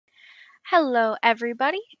Hello,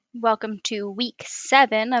 everybody. Welcome to week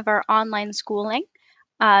 7 of our online schooling.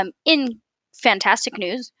 In fantastic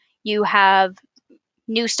news, you have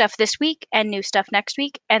new stuff this week and new stuff next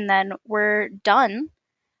week, and then we're done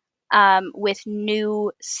with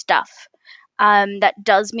new stuff. That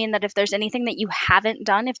does mean that if there's anything that you haven't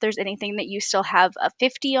done, if there's anything that you still have a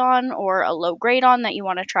 50 on or a low grade on that you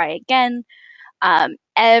want to try again,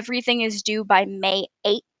 everything is due by May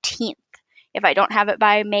 18th. If I don't have it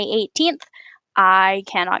by May 18th, I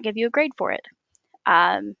cannot give you a grade for it.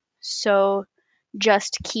 So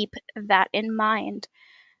just keep that in mind.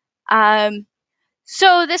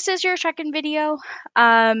 So this is your check-in video.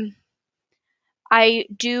 I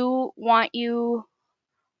do want you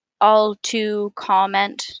all to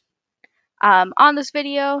comment on this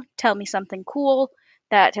video. Tell me something cool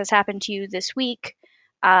that has happened to you this week.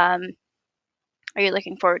 Are you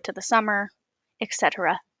looking forward to the summer,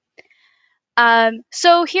 etc.?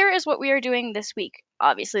 So here is what we are doing this week.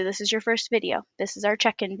 Obviously, this is your first video. This is our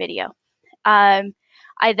check-in video. I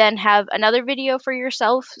then have another video for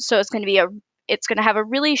yourself, so it's going to have a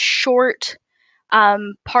really short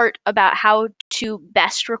part about how to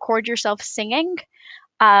best record yourself singing.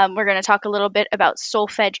 We're going to talk a little bit about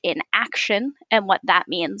solfege in action and what that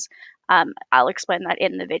means. I'll explain that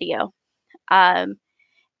in the video.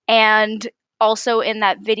 And also in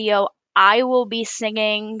that video, I will be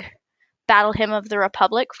singing Battle Hymn of the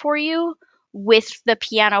Republic for you with the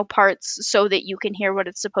piano parts so that you can hear what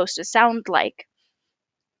it's supposed to sound like.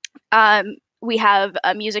 We have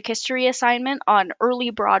a music history assignment on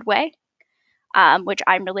early Broadway, which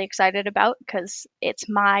I'm really excited about because it's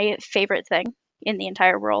my favorite thing in the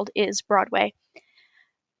entire world is Broadway.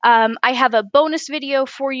 I have a bonus video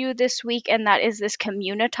for you this week, and that is this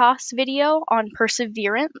Communitas video on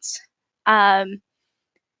perseverance.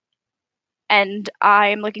 And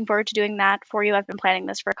I'm looking forward to doing that for you. I've been planning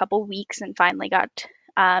this for a couple weeks and finally got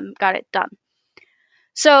it done.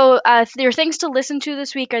 So your things to listen to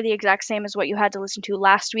this week are the exact same as what you had to listen to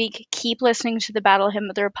last week. Keep listening to the Battle Hymn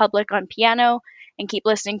of the Republic on piano, and keep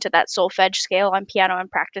listening to that solfege scale on piano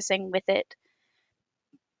and practicing with it.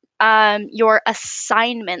 Your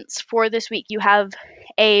assignments for this week, you have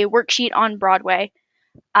a worksheet on Broadway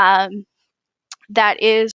that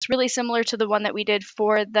is really similar to the one that we did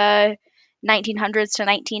for the 1900s to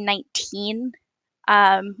 1919,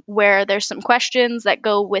 where there's some questions that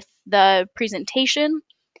go with the presentation,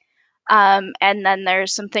 and then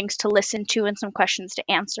there's some things to listen to and some questions to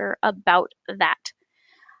answer about that.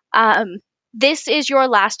 This is your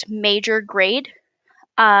last major grade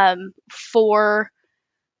for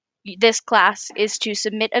this class, is to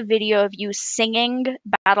submit a video of you singing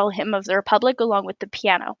Battle Hymn of the Republic along with the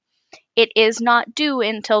piano. It is not due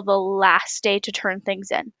until the last day to turn things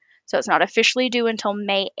in. So it's not officially due until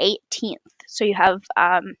May 18th. So you have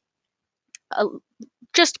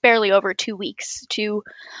just barely over 2 weeks to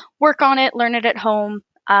work on it, learn it at home,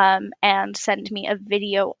 and send me a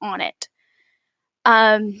video on it.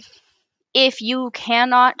 If you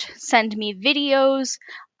cannot send me videos,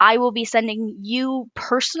 I will be sending you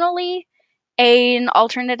personally an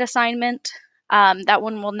alternate assignment. That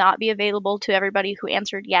one will not be available to everybody who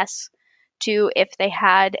answered yes to if they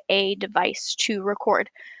had a device to record.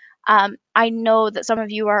 I know that some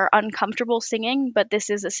of you are uncomfortable singing, but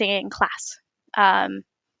this is a singing class. And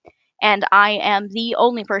I am the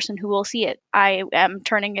only person who will see it. I am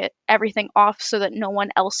turning everything off so that no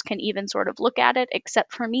one else can even sort of look at it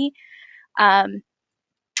except for me.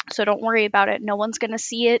 So don't worry about it. No one's going to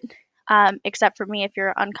see it except for me if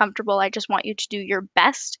you're uncomfortable. I just want you to do your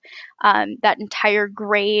best. That entire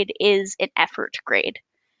grade is an effort grade.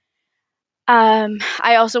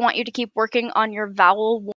 I also want you to keep working on your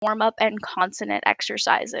vowel warm-up and consonant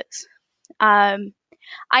exercises. I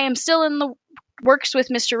am still in the works with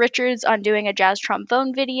Mr. Richards on doing a jazz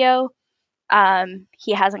trombone video.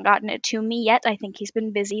 He hasn't gotten it to me yet. I think he's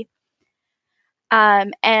been busy.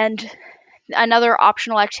 And another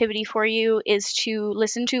optional activity for you is to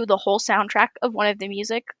listen to the whole soundtrack of one of the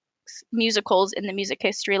musicals in the music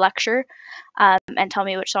history lecture, and tell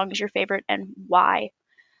me which song is your favorite and why.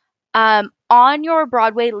 On your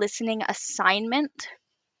Broadway listening assignment,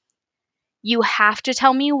 you have to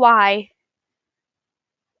tell me why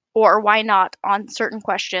or why not on certain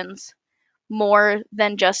questions more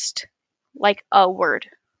than just like a word.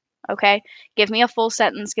 Okay? Give me a full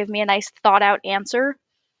sentence, give me a nice thought out answer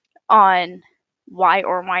on why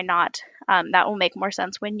or why not. That will make more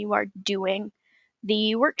sense when you are doing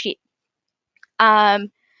the worksheet. I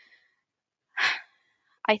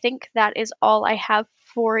think that is all I have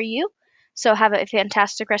for you. So have a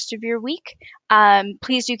fantastic rest of your week.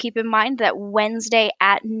 Please do keep in mind that Wednesday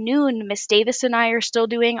at noon, Miss Davis and I are still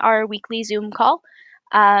doing our weekly Zoom call,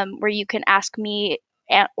 where you can ask me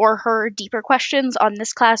or her deeper questions on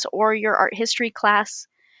this class or your art history class,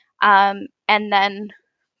 and then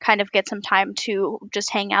kind of get some time to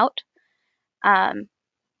just hang out. And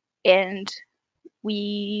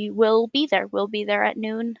we will be there. We'll be there at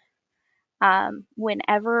noon,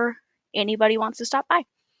 whenever anybody wants to stop by.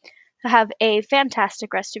 Have a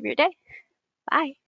fantastic rest of your day. Bye.